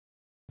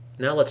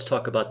Now let's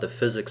talk about the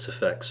physics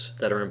effects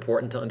that are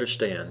important to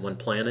understand when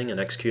planning and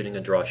executing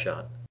a draw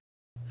shot.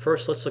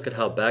 First, let's look at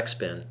how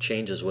backspin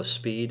changes with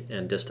speed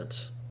and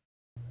distance.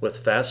 With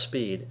fast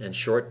speed and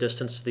short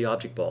distance to the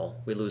object ball,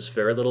 we lose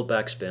very little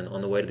backspin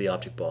on the way to the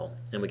object ball,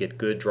 and we get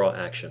good draw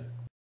action.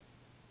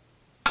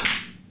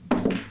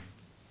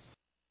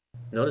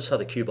 Notice how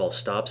the cue ball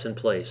stops in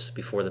place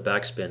before the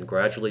backspin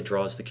gradually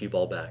draws the cue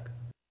ball back.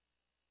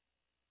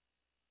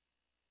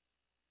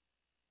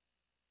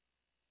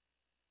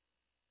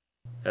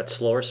 At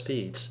slower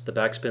speeds, the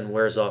backspin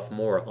wears off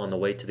more on the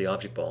way to the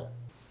object ball.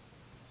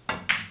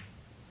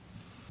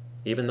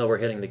 Even though we're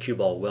hitting the cue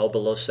ball well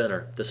below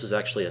center, this is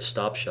actually a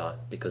stop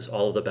shot because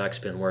all of the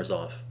backspin wears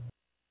off.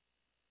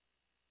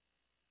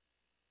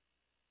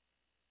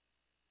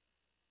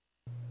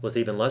 With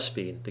even less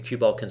speed, the cue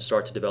ball can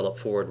start to develop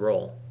forward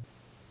roll.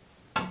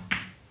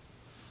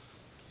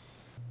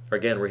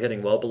 Again, we're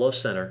hitting well below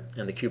center,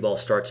 and the cue ball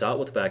starts out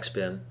with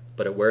backspin,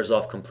 but it wears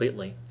off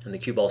completely, and the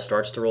cue ball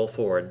starts to roll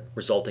forward,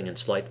 resulting in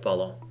slight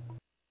follow.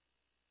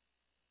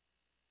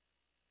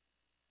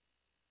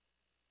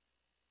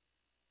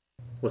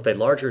 With a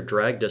larger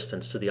drag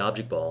distance to the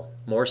object ball,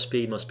 more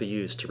speed must be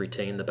used to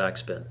retain the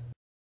backspin.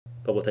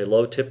 But with a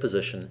low tip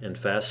position and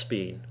fast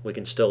speed, we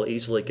can still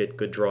easily get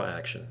good draw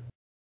action.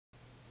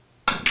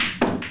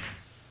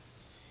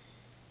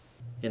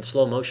 In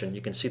slow motion,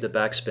 you can see the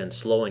backspin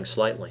slowing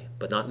slightly,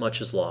 but not much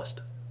is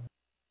lost.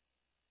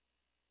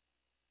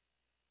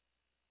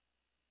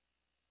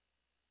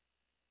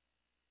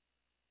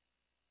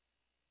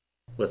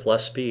 With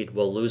less speed,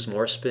 we'll lose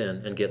more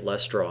spin and get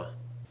less draw.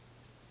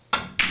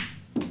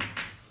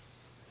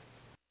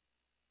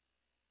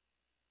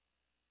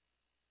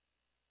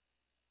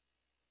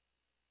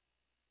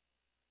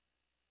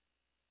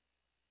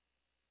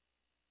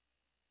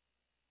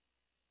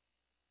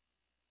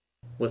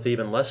 With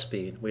even less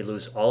speed, we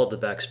lose all of the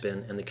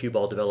backspin and the cue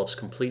ball develops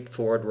complete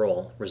forward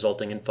roll,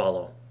 resulting in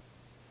follow.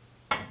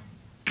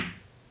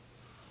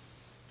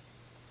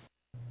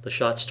 The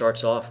shot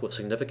starts off with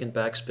significant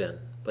backspin,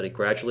 but it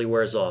gradually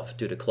wears off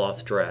due to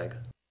cloth drag.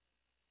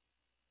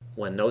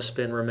 When no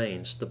spin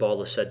remains, the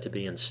ball is said to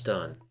be in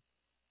stun.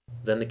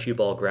 Then the cue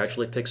ball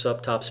gradually picks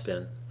up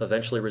topspin,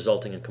 eventually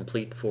resulting in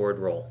complete forward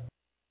roll.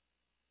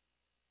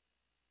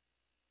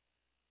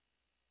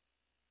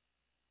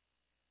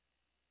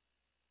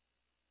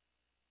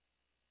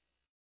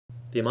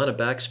 The amount of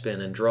backspin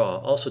and draw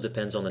also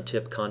depends on the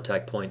tip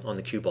contact point on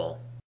the cue ball.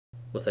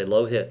 With a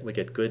low hit, we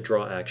get good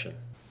draw action.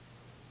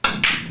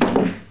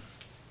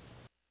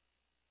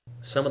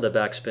 Some of the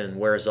backspin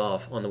wears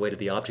off on the way to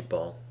the object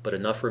ball, but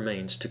enough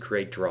remains to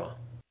create draw.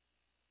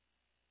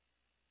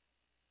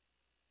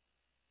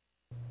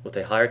 With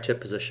a higher tip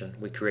position,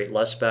 we create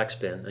less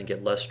backspin and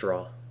get less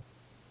draw.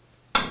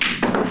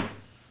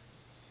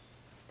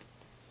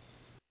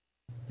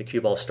 The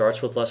cue ball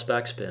starts with less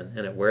backspin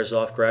and it wears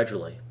off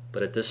gradually,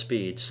 but at this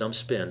speed, some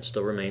spin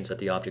still remains at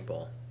the object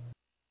ball.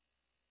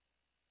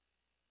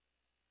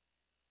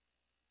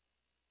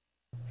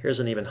 Here's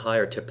an even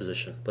higher tip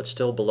position, but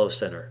still below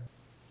center.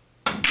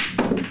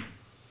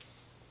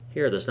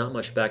 Here there's not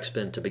much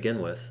backspin to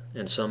begin with,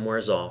 and some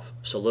wears off,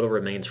 so little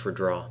remains for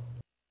draw.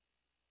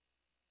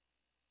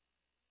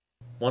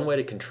 One way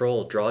to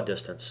control draw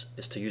distance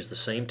is to use the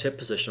same tip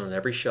position on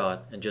every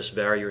shot and just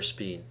vary your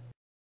speed.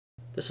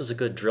 This is a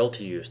good drill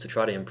to use to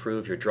try to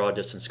improve your draw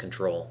distance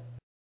control.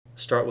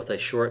 Start with a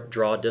short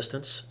draw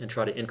distance and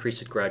try to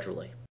increase it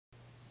gradually.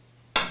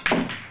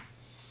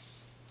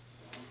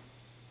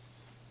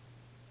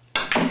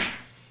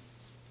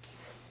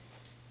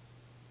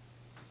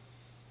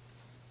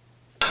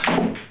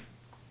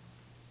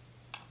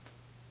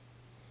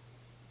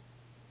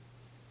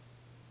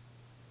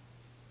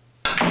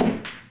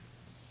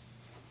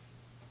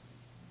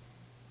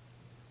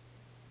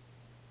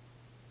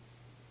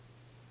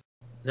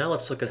 Now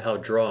let's look at how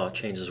draw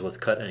changes with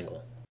cut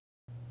angle.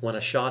 When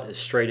a shot is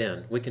straight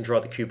in, we can draw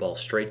the cue ball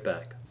straight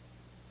back.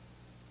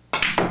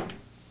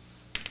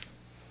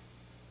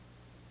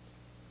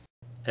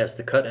 As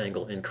the cut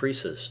angle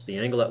increases, the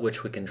angle at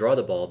which we can draw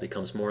the ball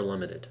becomes more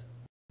limited.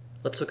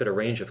 Let's look at a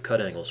range of cut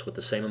angles with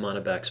the same amount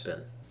of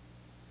backspin.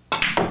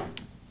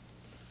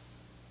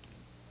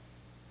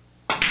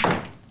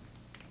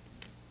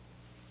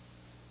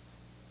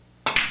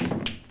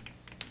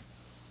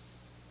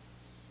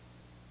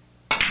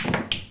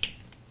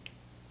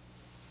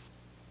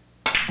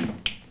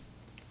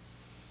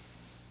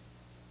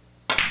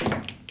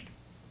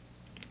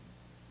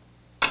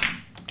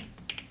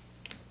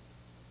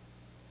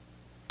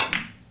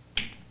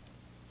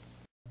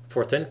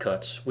 For thin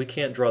cuts, we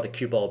can't draw the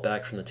cue ball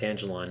back from the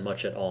tangent line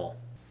much at all.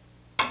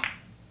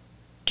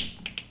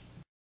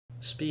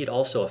 Speed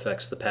also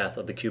affects the path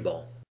of the cue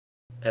ball.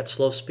 At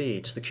slow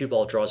speeds, the cue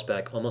ball draws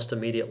back almost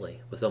immediately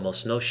with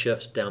almost no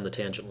shift down the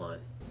tangent line.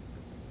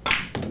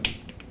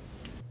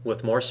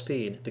 With more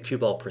speed, the cue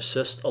ball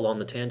persists along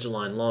the tangent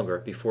line longer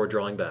before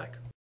drawing back.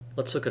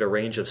 Let's look at a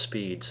range of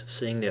speeds,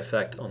 seeing the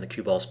effect on the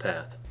cue ball's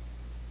path.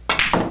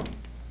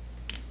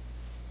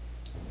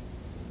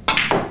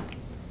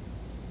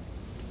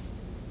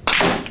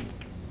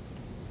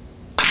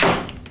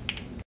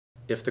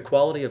 If the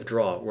quality of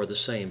draw were the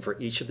same for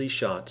each of these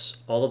shots,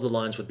 all of the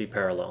lines would be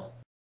parallel.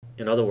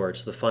 In other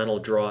words, the final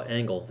draw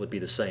angle would be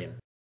the same.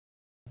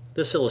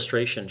 This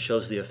illustration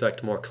shows the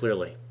effect more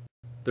clearly.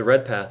 The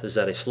red path is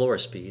at a slower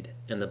speed,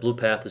 and the blue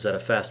path is at a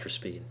faster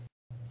speed.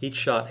 Each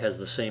shot has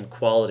the same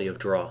quality of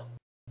draw.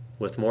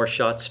 With more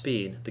shot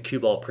speed, the cue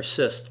ball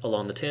persists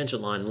along the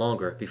tangent line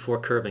longer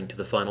before curving to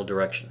the final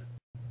direction.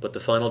 But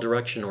the final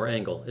direction or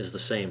angle is the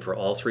same for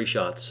all three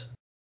shots.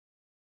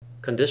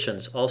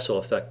 Conditions also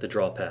affect the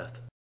draw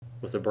path.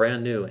 With a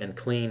brand new and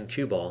clean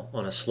cue ball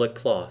on a slick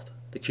cloth,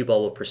 the cue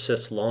ball will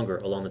persist longer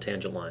along the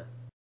tangent line.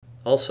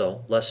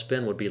 Also, less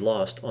spin would be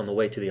lost on the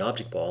way to the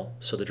object ball,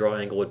 so the draw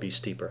angle would be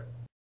steeper.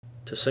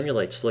 To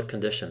simulate slick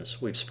conditions,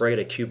 we've sprayed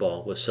a cue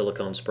ball with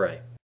silicone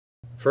spray.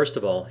 First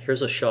of all,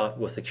 here's a shot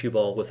with the cue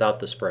ball without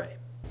the spray.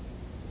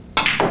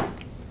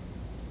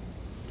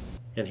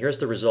 And here's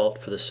the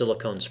result for the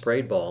silicone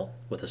sprayed ball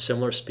with a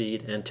similar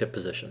speed and tip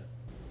position.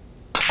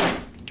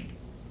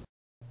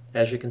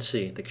 As you can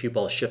see, the cue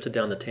ball shifted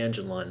down the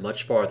tangent line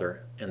much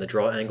farther, and the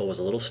draw angle was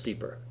a little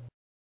steeper.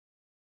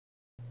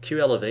 Cue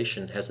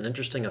elevation has an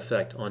interesting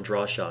effect on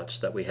draw shots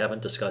that we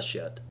haven't discussed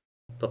yet.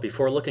 But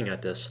before looking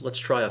at this, let's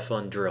try a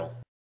fun drill.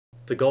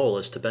 The goal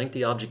is to bank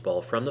the object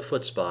ball from the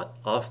foot spot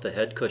off the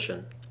head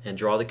cushion and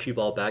draw the cue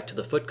ball back to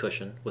the foot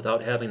cushion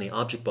without having the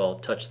object ball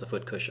touch the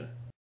foot cushion.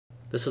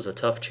 This is a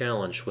tough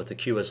challenge with the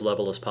cue as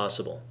level as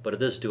possible, but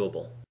it is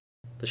doable.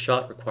 The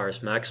shot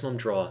requires maximum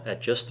draw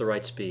at just the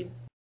right speed.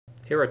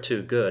 Here are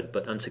two good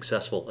but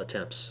unsuccessful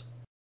attempts.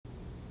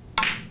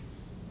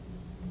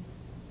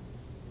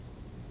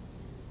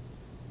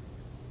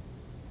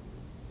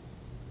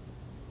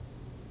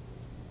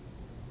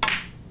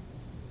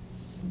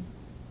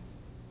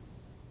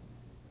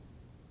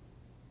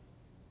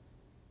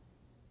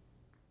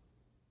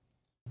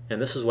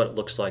 And this is what it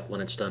looks like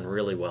when it's done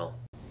really well.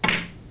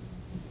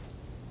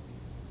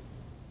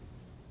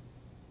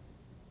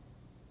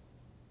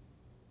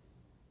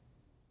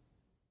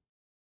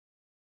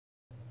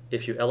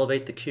 If you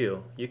elevate the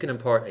cue, you can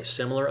impart a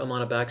similar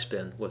amount of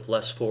backspin with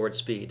less forward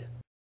speed.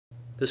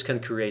 This can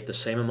create the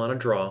same amount of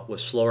draw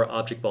with slower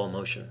object ball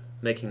motion,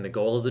 making the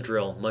goal of the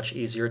drill much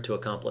easier to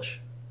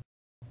accomplish.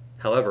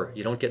 However,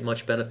 you don't get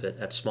much benefit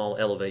at small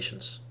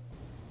elevations.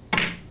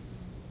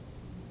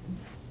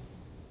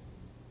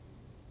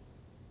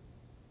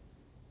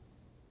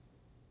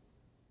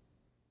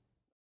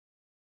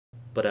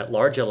 But at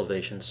large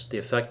elevations, the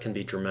effect can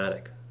be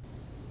dramatic.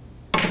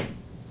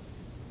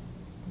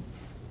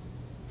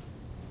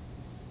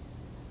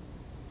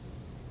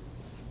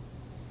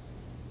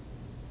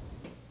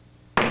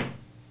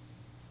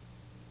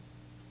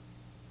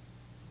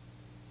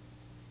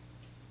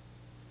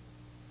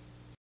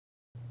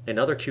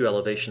 Another cue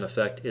elevation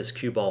effect is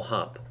cue ball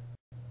hop.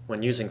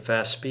 When using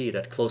fast speed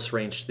at close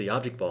range to the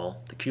object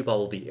ball, the cue ball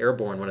will be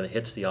airborne when it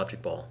hits the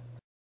object ball.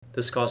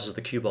 This causes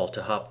the cue ball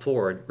to hop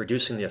forward,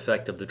 reducing the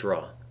effect of the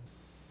draw.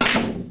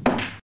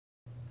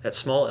 At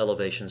small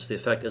elevations, the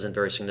effect isn't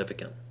very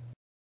significant.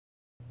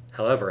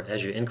 However,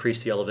 as you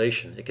increase the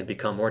elevation, it can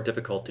become more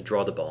difficult to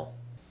draw the ball.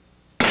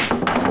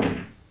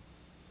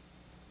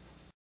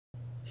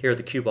 Here,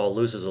 the cue ball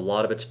loses a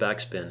lot of its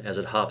backspin as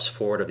it hops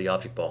forward of the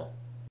object ball.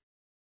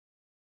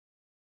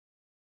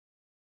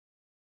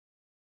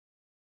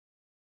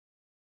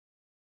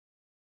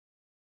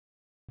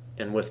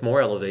 And with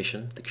more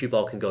elevation, the cue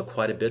ball can go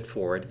quite a bit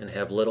forward and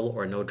have little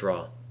or no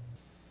draw.